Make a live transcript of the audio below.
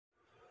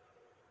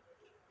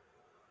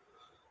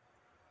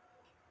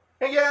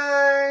Hey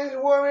guys,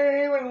 Warrior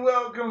here and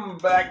welcome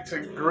back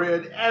to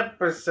Grid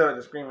episode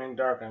of Screaming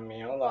Dark on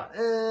Me. Hold on.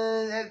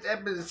 It's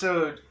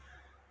episode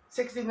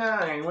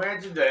 69,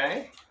 where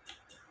today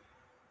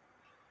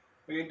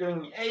we're doing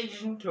the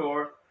Asian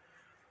Tour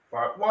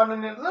Part 1,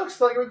 and it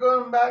looks like we're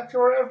going back to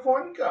our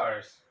F1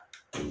 cars.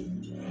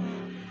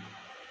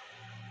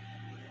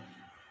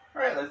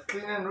 Alright, let's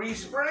clean and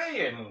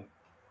respray and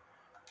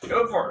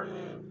go for it.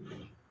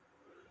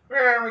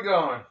 Where are we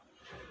going?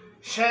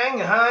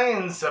 Shanghai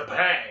and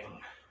Sepang.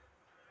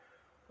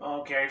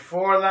 Okay,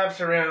 4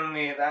 laps around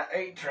that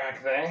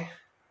 8-track there.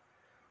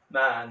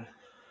 Man.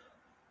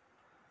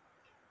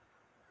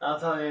 I'll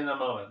tell you in a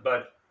moment,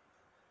 but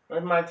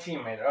with my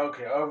teammate,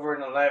 okay, over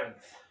in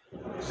 11th.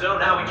 So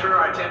now we turn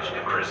our attention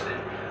to Kristen,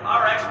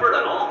 our expert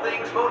on all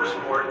things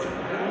motorsport. If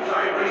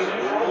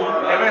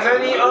there's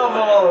any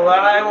oval that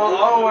I will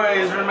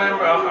always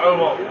remember,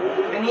 oval,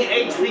 any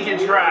 8-figure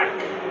track,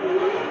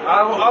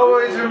 I will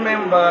always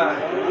remember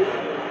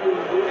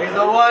is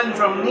the one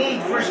from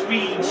Need for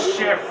Speed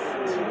Shift.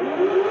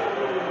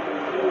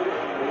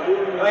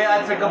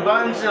 I took a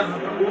bunch of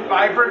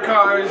Viper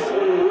cars,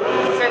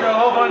 stayed a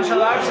whole bunch of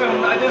laps,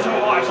 and I just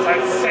watched that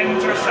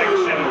center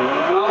section.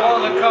 All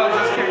the cars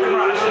just kept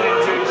crashing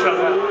into each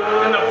other,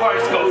 and the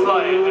parts go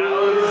flying. That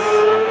was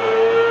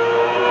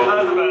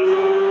the best.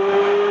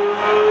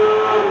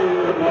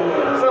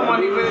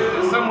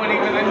 Someone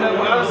even ended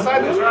up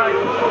outside the track.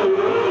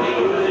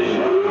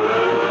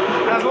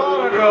 That's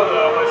long ago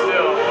though, but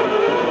still.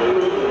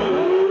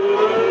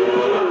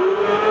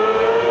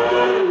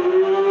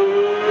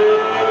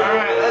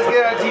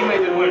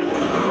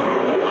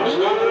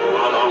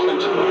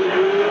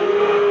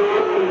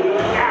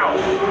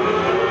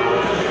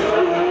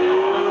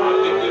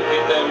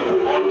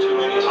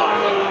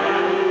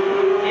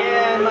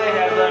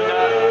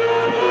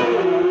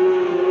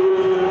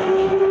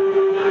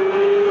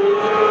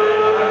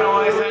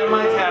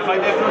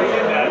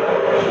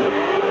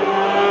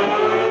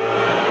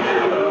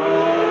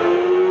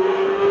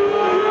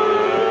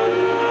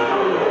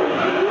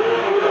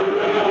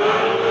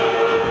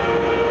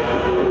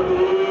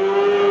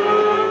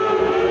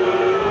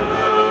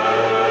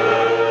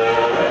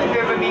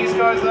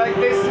 Like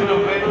this in a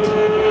bit.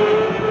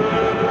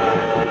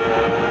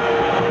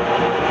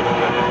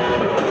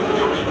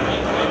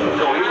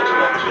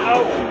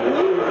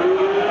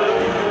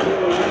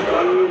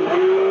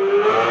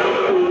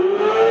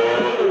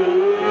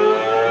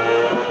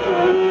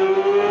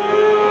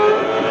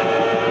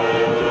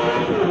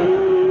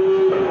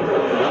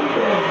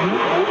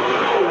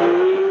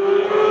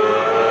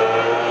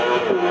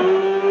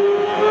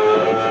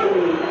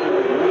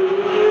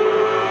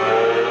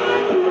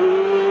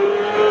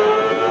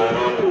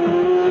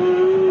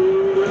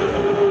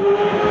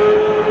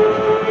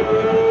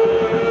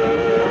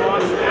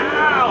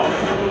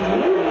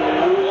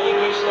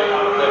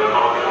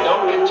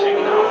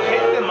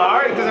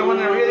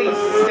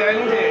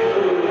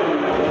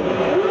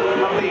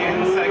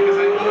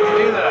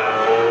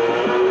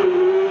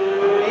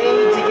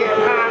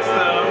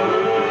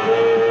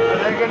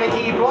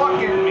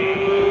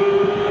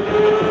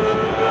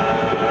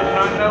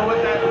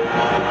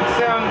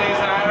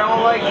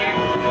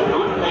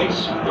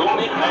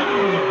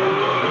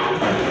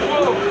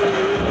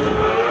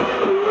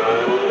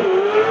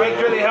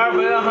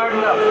 Hard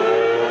enough.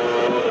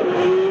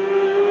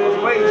 It was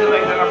way too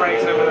late on our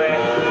brakes over there.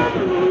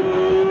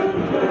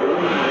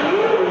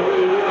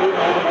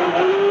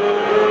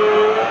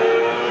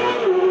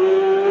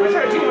 Where's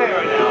our teammate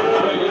right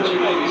now? Your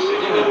teammate is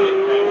sitting in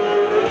mid-pack.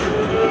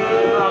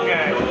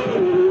 Okay.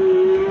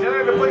 Can you tell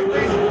her to push,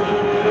 please?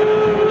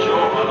 Sure,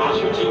 I'll ask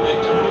your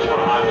teammate to push for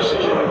a high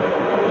position.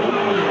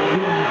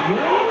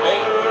 Okay,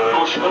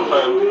 push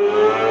confirmed.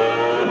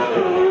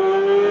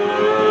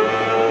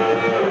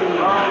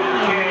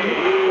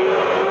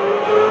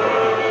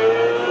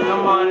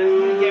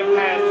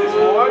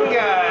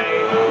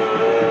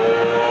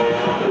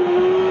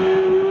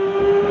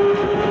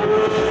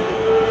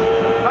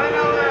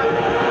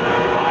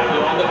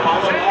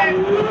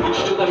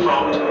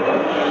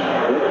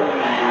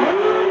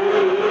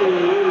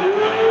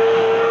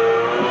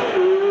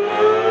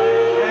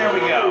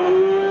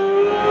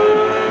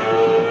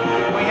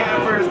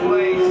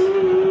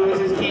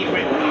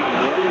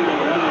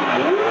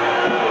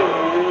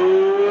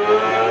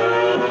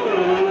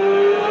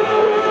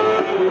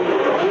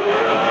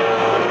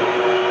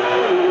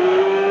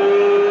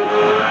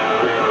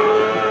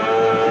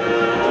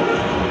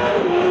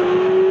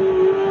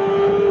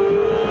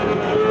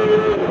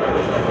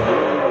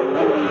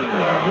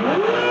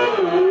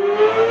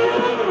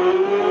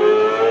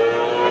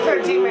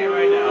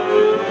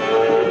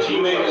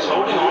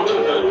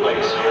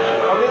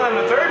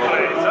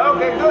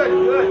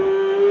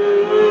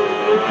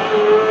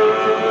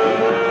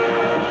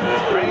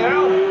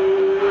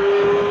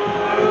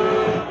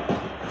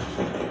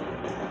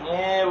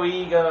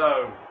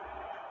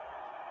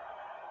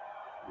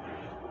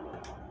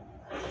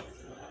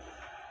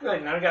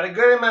 Good, now we got a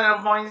good amount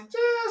of points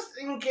just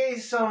in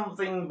case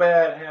something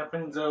bad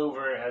happens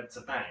over at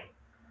Sepang.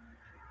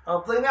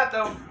 Hopefully not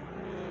though.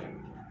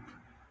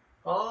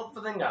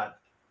 Hopefully not.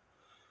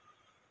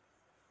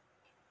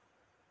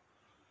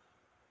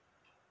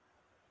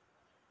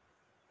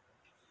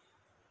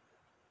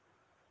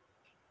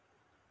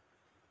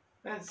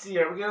 Let's see,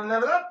 are we gonna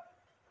level up?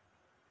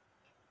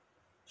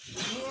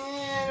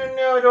 Yeah,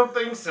 no, I don't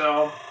think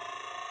so.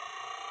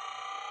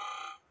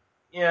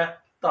 Yeah,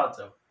 thought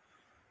so.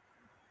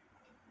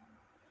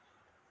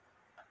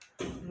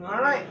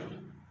 Alright.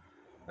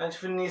 Let's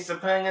finish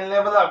Sepang and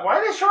level up.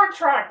 Why the short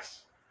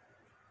tracks?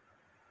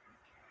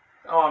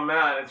 Oh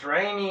man, it's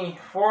rainy.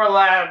 4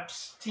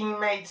 laps.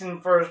 Teammates in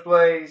first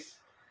place.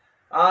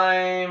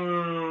 Oh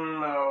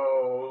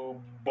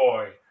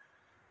boy.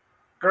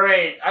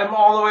 Great, I'm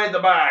all the way at the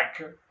back.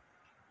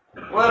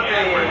 Whoopee.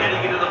 Yeah, we're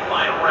heading into the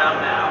final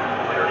round now.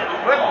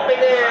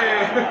 Whoopee-doo.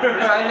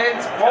 And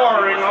it's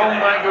pouring, oh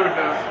my goodness.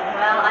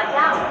 Well, I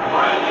doubt.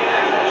 Right,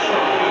 yeah,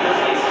 sure.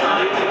 It's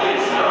time to get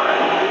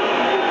started.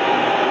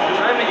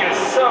 Time to get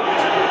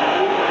soaked.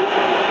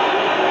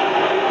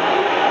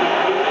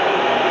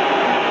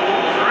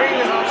 This rain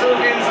is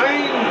absolutely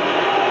insane.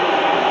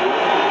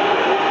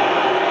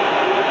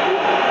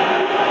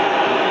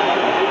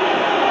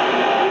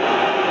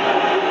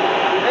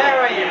 There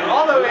I am,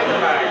 all the way in the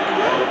back.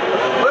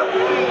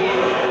 Whoopee.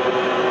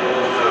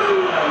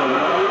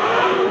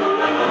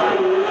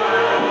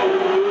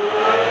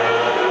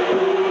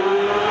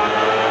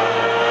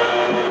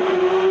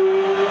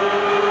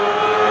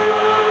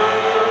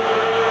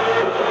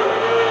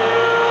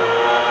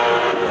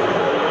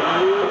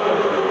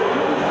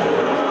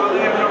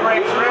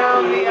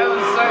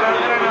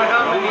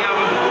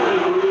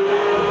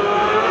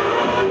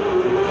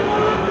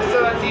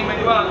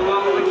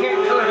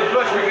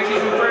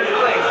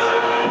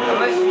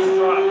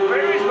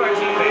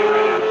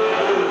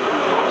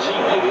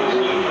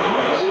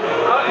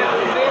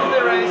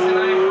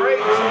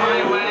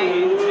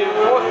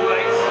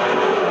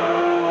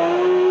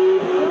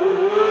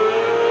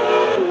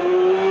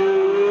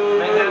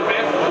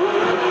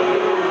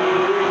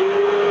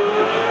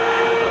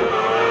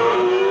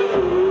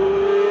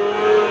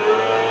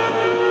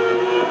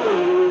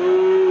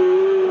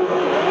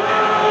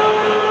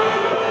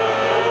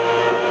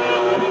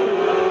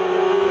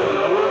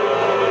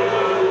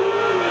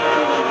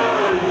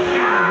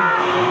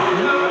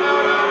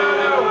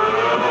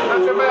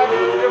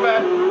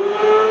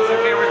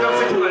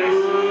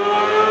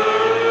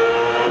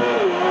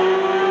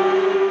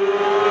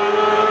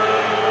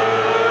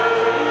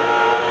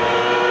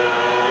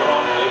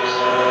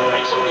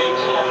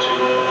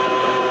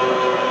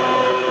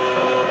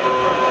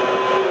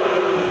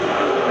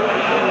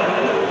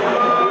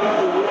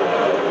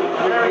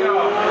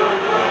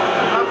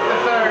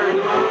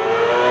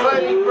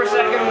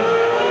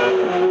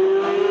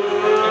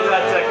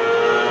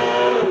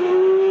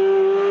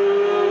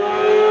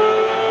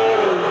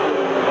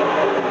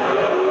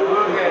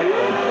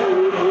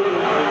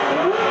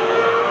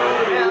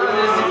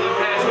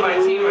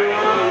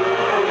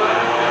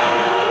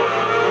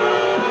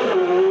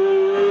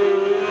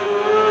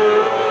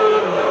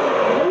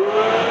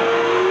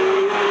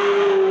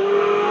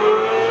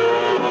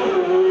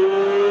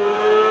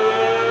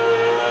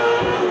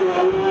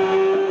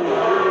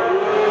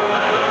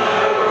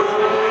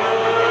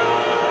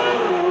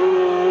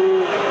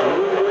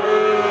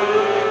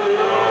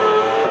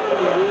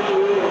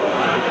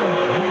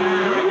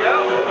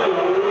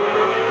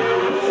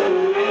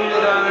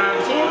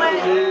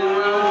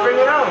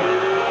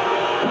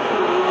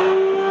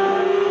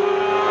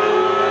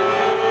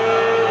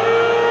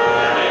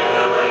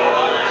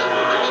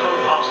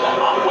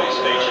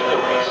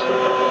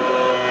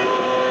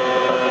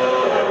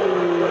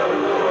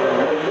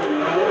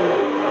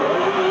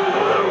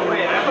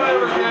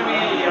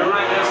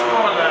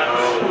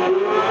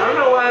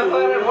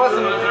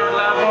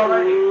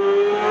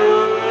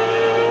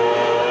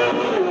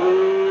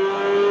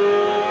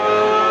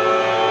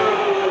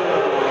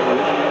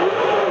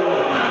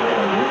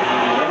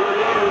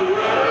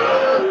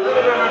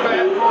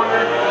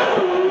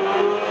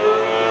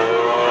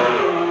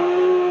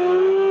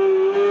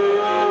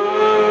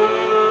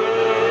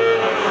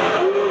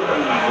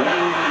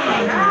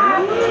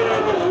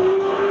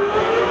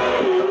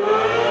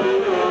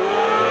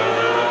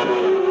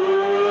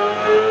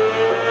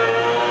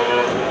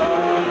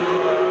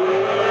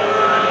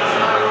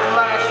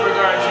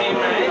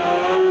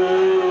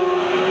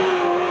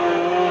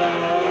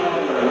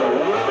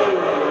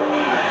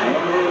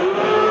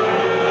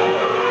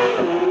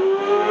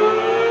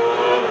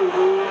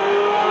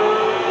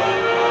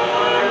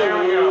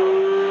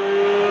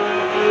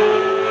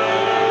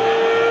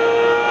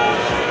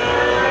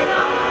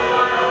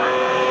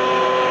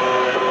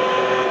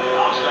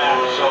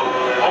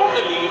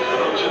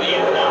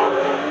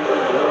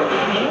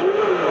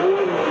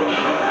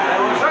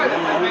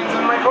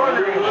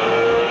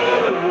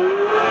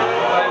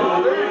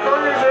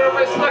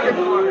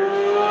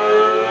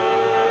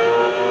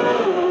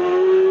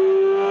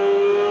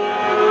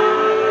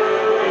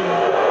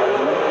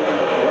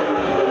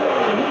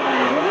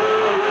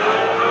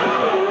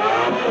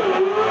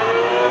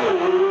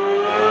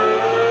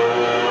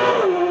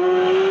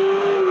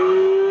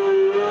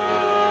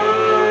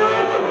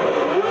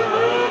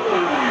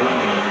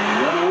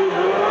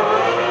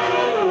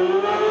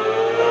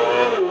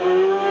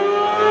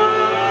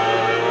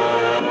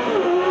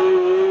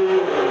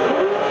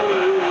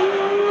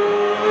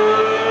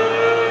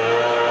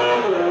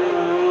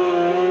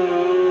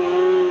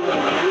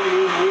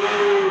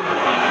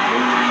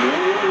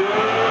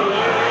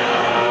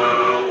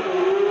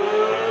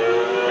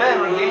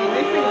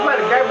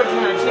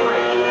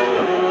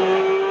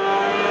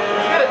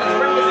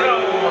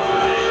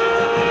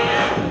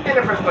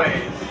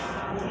 place.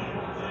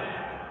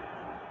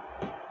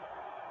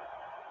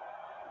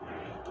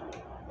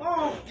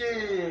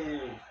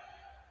 Okay.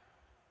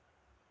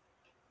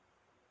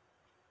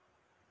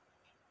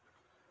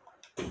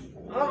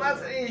 Well,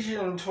 that's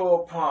Asian Tour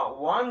Part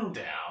 1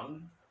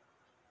 down.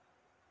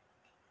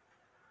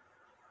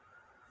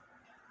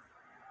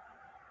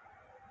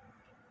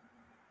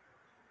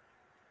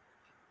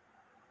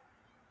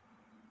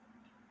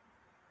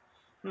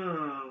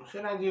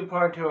 Should I do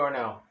Part 2 or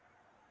no?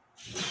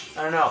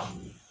 I don't know.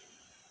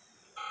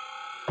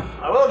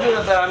 I will do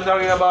that I'm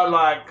talking about,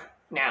 like,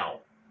 now.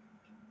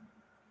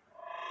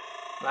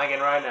 Like in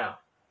right now.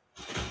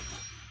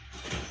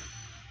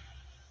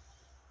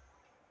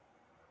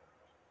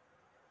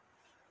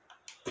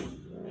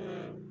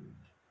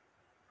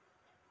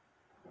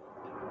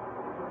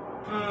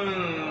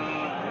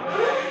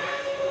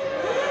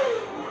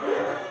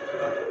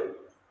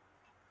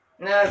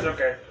 Nah, it's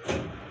okay.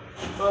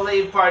 We'll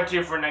leave Part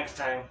 2 for next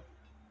time.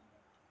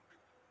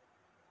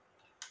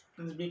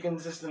 Let's be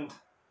consistent.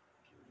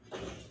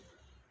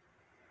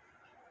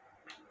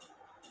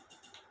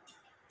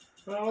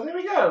 Well, there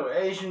we go.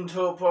 Asian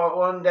Tour Part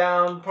 1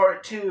 down.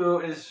 Part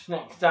 2 is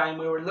next time,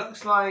 where it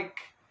looks like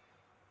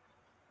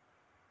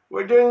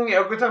we're doing the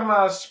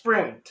Okutama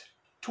Sprint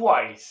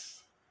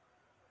twice.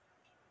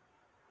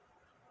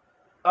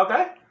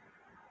 Okay.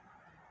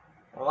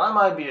 Well, that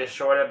might be a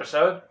short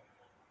episode.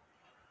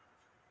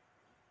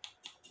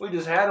 We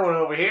just had one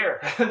over here.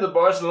 The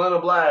Barcelona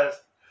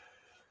Blast.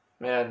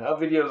 Man, that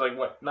video is like,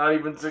 what, not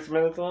even 6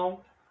 minutes long?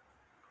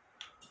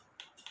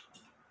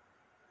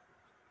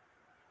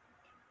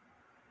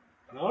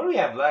 What do we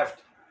have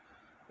left?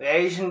 The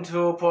Asian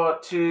Tour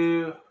Part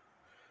 2.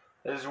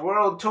 There's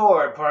World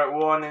Tour Part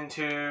 1 and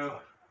 2.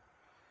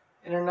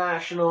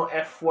 International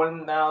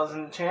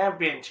F1000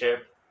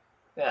 Championship.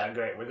 Yeah,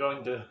 great. We're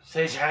going to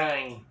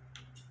Shanghai.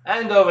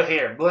 And over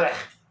here. Blech.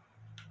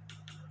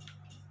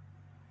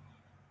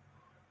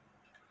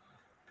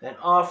 Then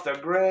off the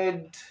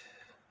grid.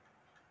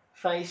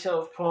 Face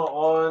Off Part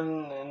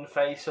 1 and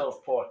Face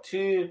Off Part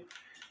 2.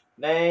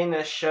 Then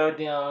a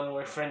showdown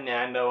with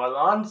Fernando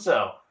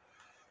Alonso.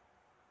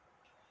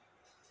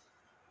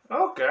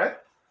 Okay.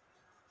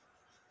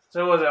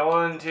 So was it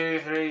 1, 2,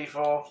 3,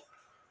 4,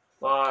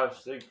 5,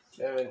 6,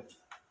 7,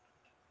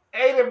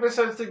 8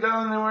 episodes to go,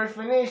 and then we're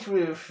finished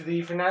with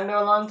the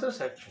Fernando Alonso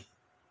section.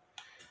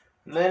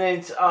 And then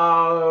it's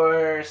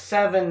our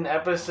 7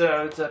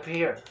 episodes up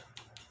here.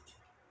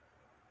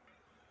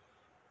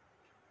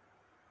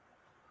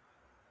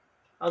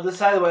 I'll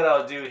decide what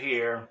I'll do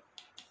here.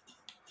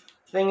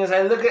 Thing is,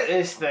 I look at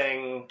this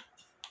thing,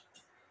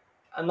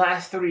 and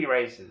that's 3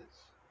 races.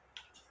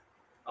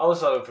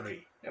 Also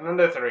 3.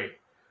 Another 3.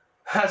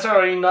 That's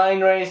already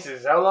 9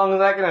 races. How long is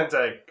that going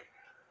to take?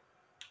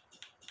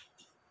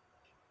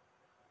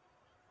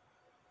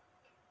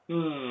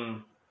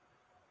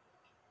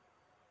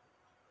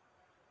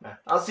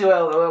 I'll see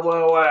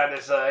what I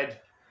decide.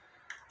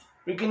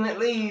 We can at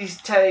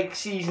least take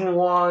season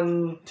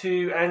 1,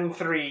 2, and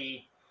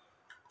 3.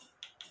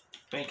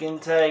 We can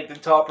take the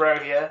top row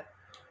here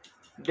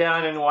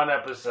down in 1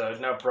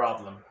 episode, no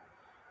problem.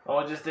 I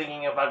was just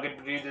thinking if I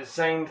could do the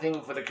same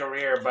thing for the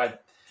career,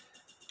 but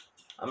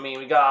I mean,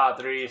 we got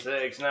 3,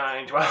 6,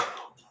 9,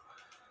 12.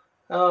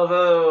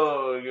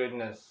 Oh,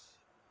 goodness.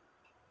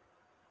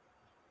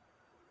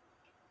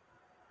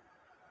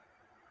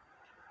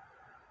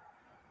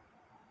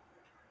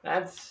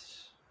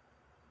 That's...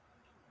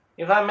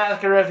 If I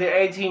math correctly,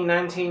 18,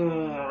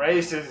 19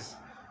 races.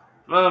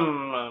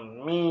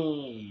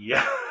 Me.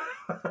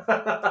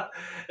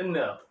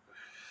 No.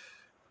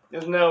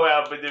 There's no way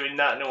I'll be doing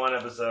that in 1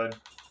 episode.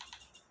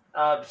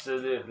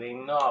 Absolutely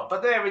not.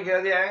 But there we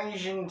go. The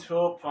Asian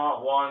Tour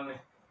Part 1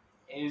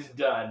 is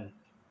done.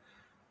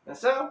 And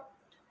so,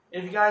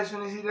 if you guys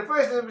want to see the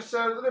first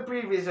episode or the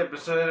previous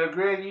episode of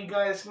Grid, you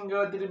guys can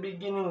go to the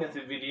beginning of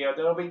the video.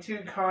 There will be 2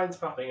 cards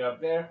popping up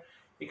there.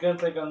 You can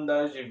click on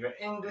those if you're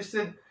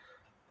interested.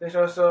 There's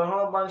also a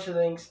whole bunch of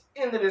links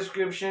in the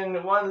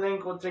description. 1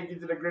 link will take you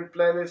to the Grid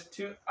playlist.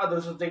 2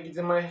 others will take you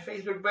to my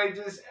Facebook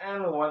pages.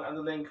 And 1 other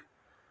link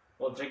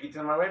will take you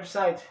to my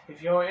website.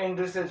 If you're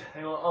interested,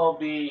 they will all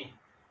be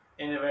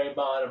in the very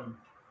bottom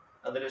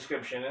of the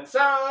description. And so,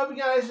 I hope you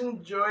guys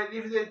enjoyed.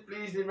 If you did,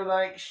 please leave a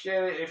like,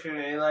 share it if you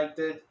really liked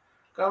it.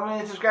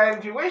 Comment and subscribe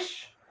if you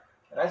wish.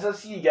 And I shall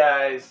see you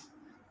guys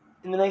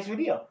in the next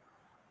video.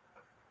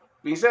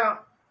 Peace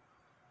out.